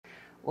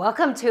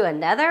Welcome to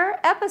another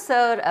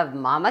episode of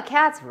Mama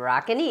Cat's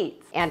Rockin'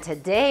 Eats. And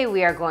today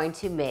we are going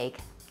to make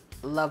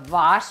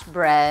lavash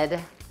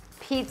bread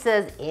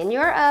pizzas in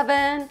your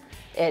oven.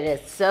 It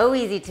is so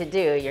easy to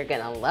do. You're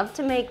gonna love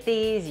to make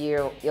these.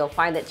 You'll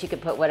find that you can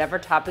put whatever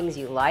toppings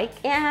you like.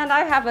 And I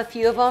have a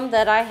few of them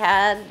that I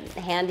had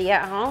handy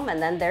at home, and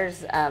then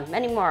there's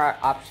many more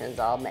options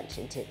I'll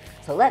mention too.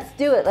 So let's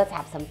do it, let's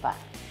have some fun.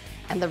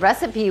 And the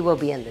recipe will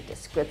be in the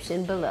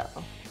description below.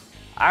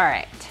 All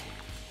right.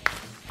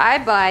 I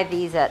buy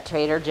these at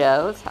Trader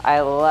Joe's.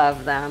 I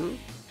love them.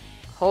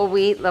 Whole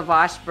wheat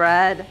lavash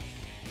bread.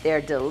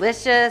 They're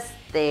delicious.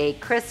 They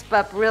crisp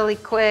up really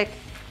quick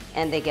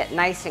and they get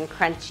nice and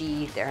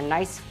crunchy. They're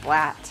nice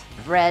flat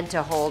bread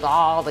to hold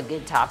all the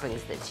good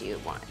toppings that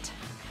you want.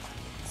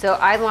 So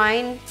I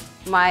line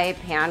my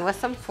pan with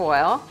some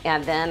foil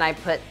and then I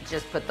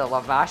just put the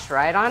lavash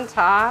right on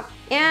top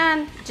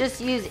and just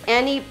use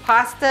any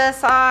pasta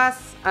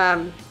sauce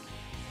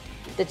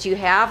that you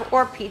have,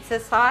 or pizza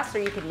sauce, or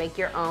you can make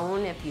your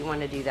own if you want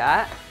to do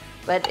that.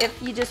 But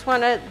if you just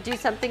want to do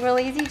something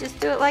really easy, just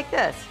do it like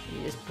this.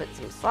 You just put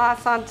some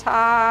sauce on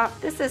top.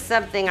 This is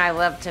something I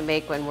love to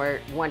make when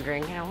we're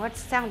wondering, what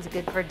sounds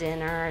good for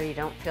dinner? You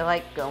don't feel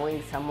like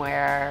going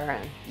somewhere,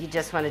 and you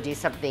just want to do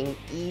something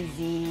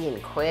easy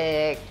and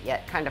quick,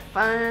 yet kind of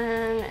fun,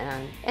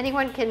 and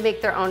anyone can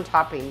make their own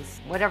toppings,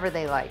 whatever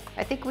they like.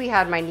 I think we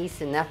had my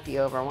niece and nephew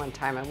over one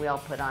time, and we all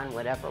put on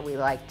whatever we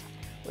liked,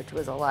 which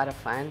was a lot of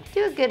fun.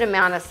 Do a good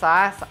amount of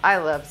sauce. I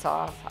love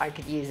sauce. I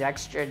could use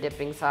extra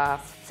dipping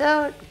sauce.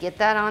 So get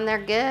that on there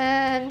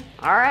good.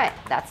 All right,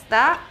 that's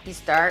that. You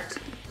start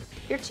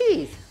your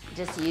cheese.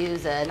 Just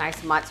use a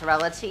nice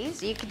mozzarella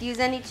cheese. You could use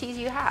any cheese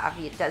you have.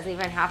 It doesn't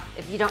even have,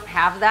 if you don't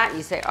have that,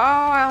 you say, oh,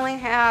 I only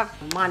have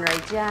Monterey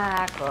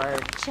Jack or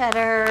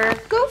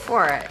cheddar. Go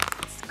for it.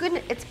 It's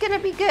good. It's gonna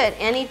be good.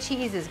 Any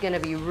cheese is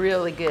gonna be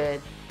really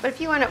good. But if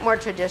you want it more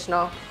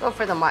traditional, go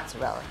for the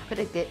mozzarella. Put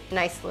a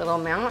nice little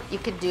amount. You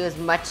could do as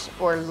much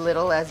or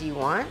little as you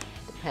want,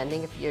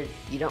 depending if you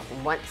don't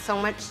want so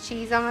much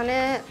cheese on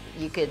it.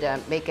 You could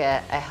make a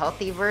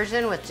healthy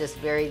version with just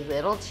very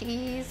little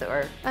cheese,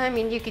 or,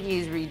 you could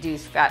use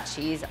reduced fat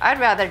cheese.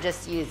 I'd rather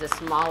just use a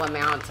small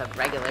amount of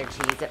regular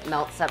cheese. It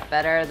melts up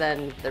better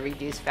than the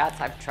reduced fats.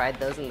 I've tried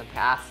those in the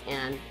past,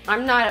 and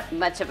I'm not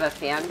much of a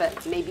fan,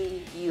 but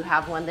maybe you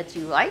have one that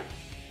you like.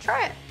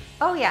 Try it.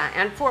 Oh yeah,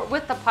 and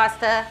with the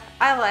pasta,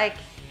 I like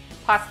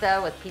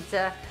pasta with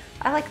pizza.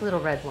 I like little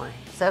red wine.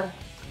 So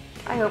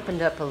I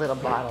opened up a little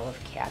bottle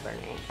of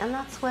Cabernet, and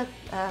that's what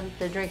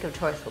the drink of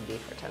choice will be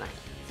for tonight.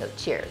 So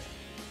cheers.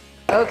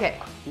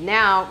 Okay,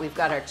 now we've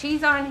got our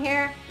cheese on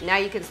here. Now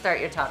you can start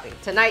your topping.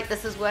 Tonight,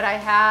 this is what I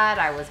had.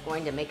 I was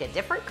going to make a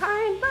different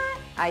kind, but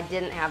I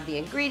didn't have the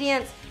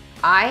ingredients.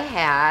 I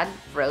had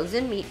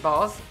frozen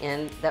meatballs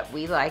that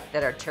we like,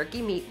 that are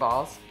turkey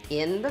meatballs,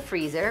 in the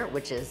freezer,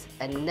 which is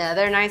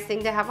another nice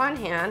thing to have on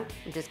hand.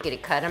 I'm just gonna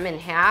cut them in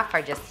half.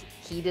 I just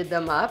heated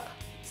them up.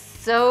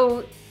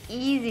 So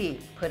easy.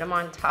 Put them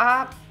on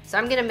top. So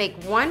I'm gonna make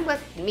one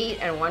with meat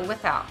and one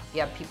without. If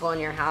you have people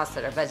in your house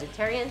that are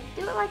vegetarian,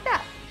 do it like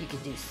that. You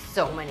could do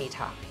so many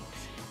toppings.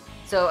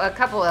 So a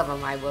couple of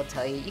them I will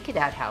tell you. You could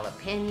add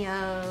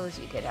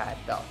jalapenos, you could add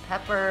bell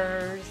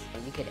peppers,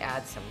 and you could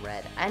add some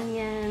red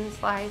onion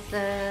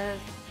slices.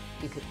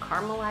 You could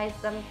caramelize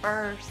them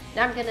first.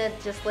 Now I'm gonna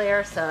just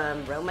layer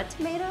some Roma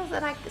tomatoes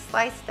that I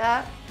sliced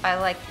up. I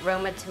like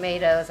Roma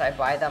tomatoes. I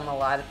buy them a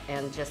lot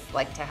and just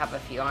like to have a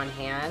few on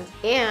hand.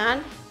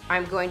 And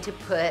I'm going to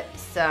put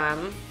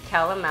some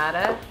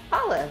kalamata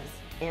olives.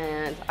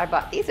 And I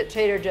bought these at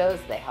Trader Joe's.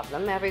 They have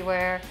them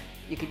everywhere.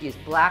 You could use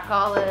black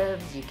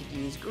olives, you could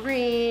use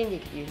green, you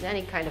could use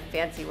any kind of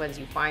fancy ones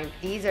you find.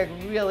 These are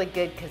really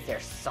good because they're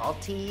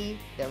salty.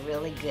 They're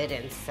really good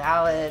in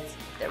salads.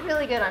 They're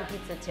really good on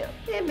pizza too.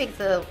 It makes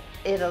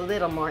it a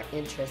little more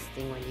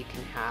interesting when you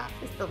can have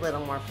just a little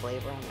more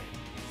flavor on it.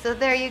 So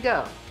there you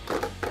go.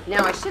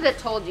 Now I should have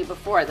told you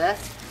before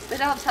this,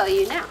 but I'll tell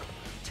you now.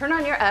 Turn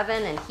on your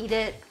oven and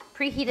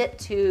preheat it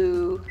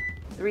to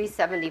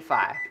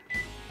 375.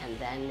 And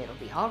then it'll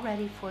be all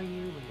ready for you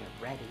when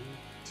you're ready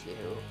to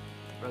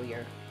throw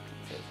your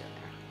pizzas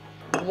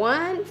in there.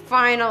 One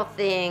final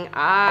thing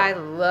I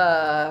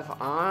love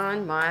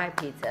on my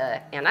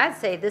pizza, and I'd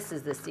say this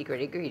is the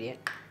secret ingredient,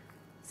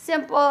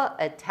 simple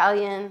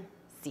Italian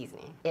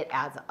seasoning. It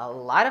adds a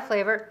lot of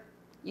flavor.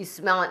 You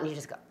smell it and you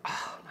just go,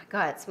 oh my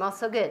God, it smells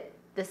so good.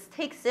 This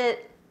takes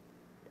it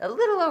a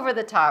little over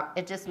the top.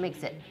 It just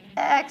makes it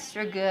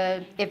extra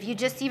good. If you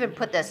just even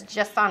put this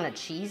just on a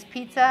cheese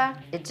pizza,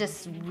 it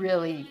just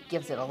really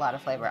gives it a lot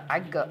of flavor. I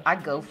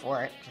go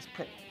for it. Just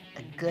put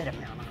a good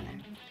amount on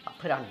it. I'll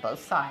put on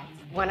both sides.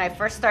 When I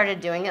first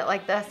started doing it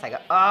like this, I go,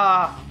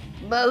 oh,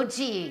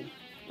 mochi.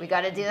 We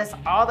gotta do this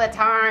all the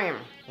time.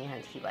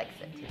 And he likes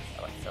it too,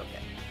 so it's so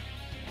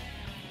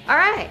good. All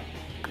right,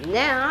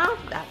 now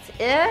that's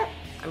it.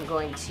 I'm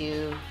going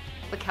to,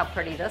 look how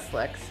pretty this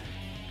looks.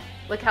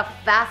 Look how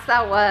fast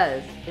that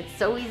was. It's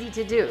so easy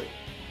to do.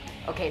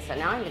 Okay, so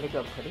now I'm gonna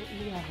go put it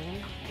in the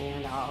oven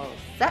and I'll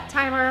set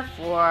timer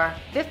for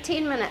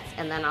 15 minutes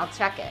and then I'll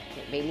check it.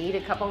 It may need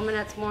a couple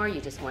minutes more.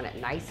 You just want it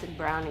nice and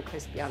brown and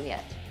crispy on the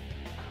edge.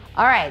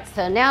 All right,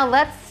 so now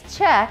let's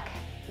check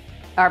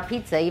our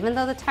pizza. Even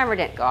though the timer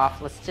didn't go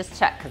off, let's just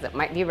check because it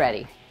might be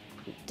ready.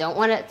 You don't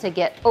want it to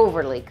get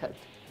overly cooked.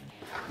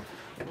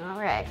 All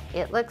right,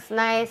 it looks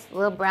nice, a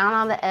little brown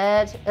on the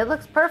edge. It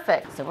looks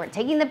perfect. So we're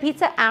taking the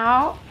pizza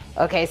out.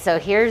 Okay, so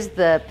here's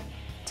the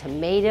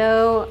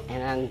tomato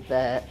and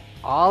the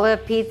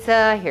olive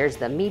pizza. Here's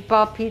the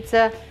meatball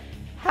pizza.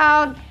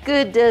 How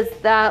good does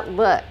that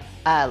look?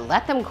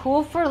 Let them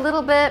cool for a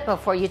little bit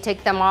before you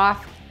take them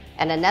off.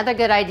 And another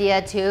good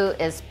idea too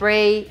is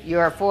spray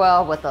your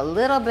foil with a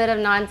little bit of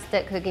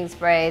non-stick cooking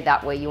spray.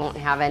 That way you won't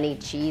have any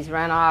cheese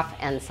runoff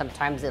and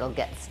sometimes it'll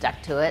get stuck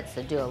to it.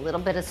 So do a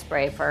little bit of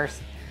spray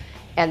first.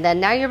 And then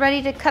now you're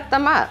ready to cut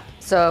them up.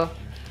 So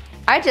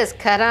I just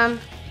cut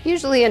them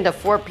usually into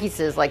 4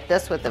 pieces like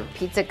this with a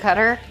pizza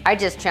cutter. I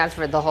just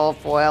transferred the whole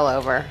foil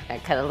over. I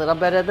cut a little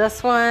bit of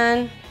this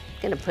one.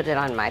 Gonna put it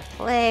on my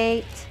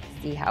plate.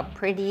 See how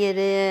pretty it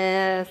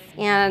is.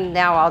 And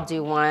now I'll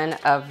do one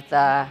of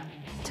the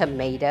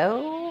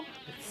tomato.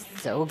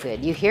 It's so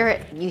good. You hear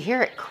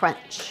it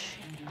crunch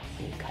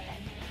when you cut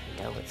it.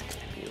 You know it's gonna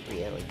be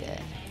really good.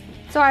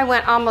 So I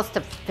went almost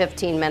to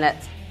 15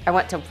 minutes. I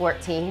went to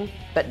 14,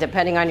 but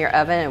depending on your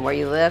oven and where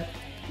you live,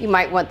 you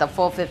might want the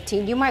full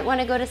 15. You might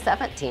want to go to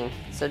 17.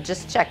 So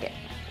just check it.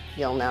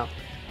 You'll know.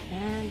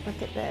 And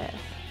look at this.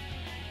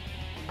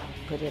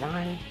 Put it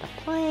on the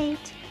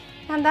plate.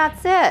 And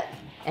that's it.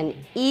 An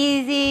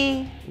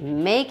easy,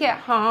 make it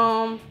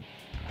home,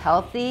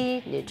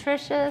 healthy,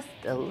 nutritious,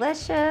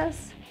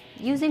 delicious,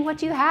 using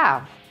what you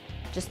have.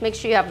 Just make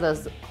sure you have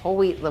those whole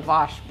wheat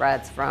lavash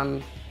breads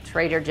from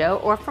Trader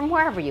Joe or from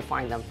wherever you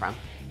find them from.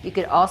 You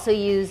could also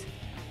use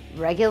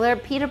regular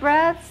pita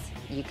breads.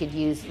 You could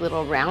use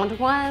little round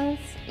ones.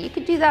 You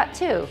could do that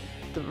too.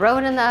 Throw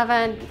it in the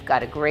oven, you've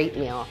got a great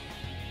meal.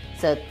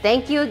 So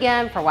thank you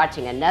again for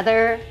watching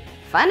another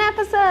fun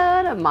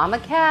episode of Mama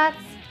Cat's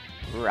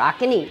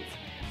Rockin' Eats.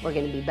 We're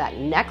gonna be back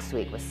next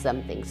week with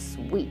something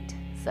sweet.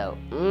 So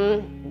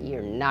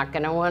you're not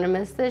gonna wanna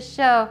miss this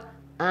show.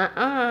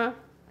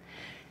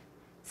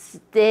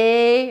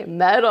 Stay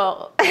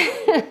metal.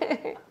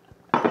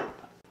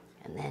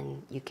 And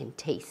then you can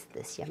taste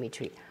this yummy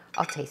treat.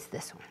 I'll taste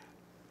this one.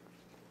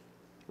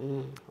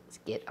 Let's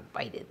get a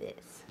bite of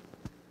this.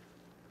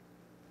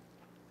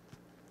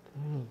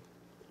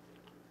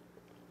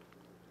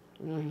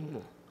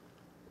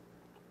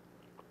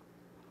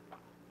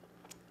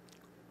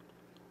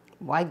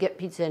 Why get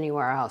pizza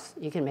anywhere else?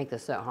 You can make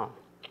this at home.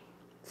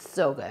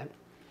 So good.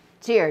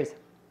 Cheers.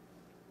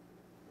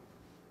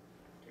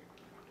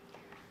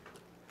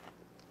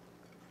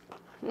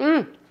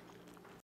 Mmm.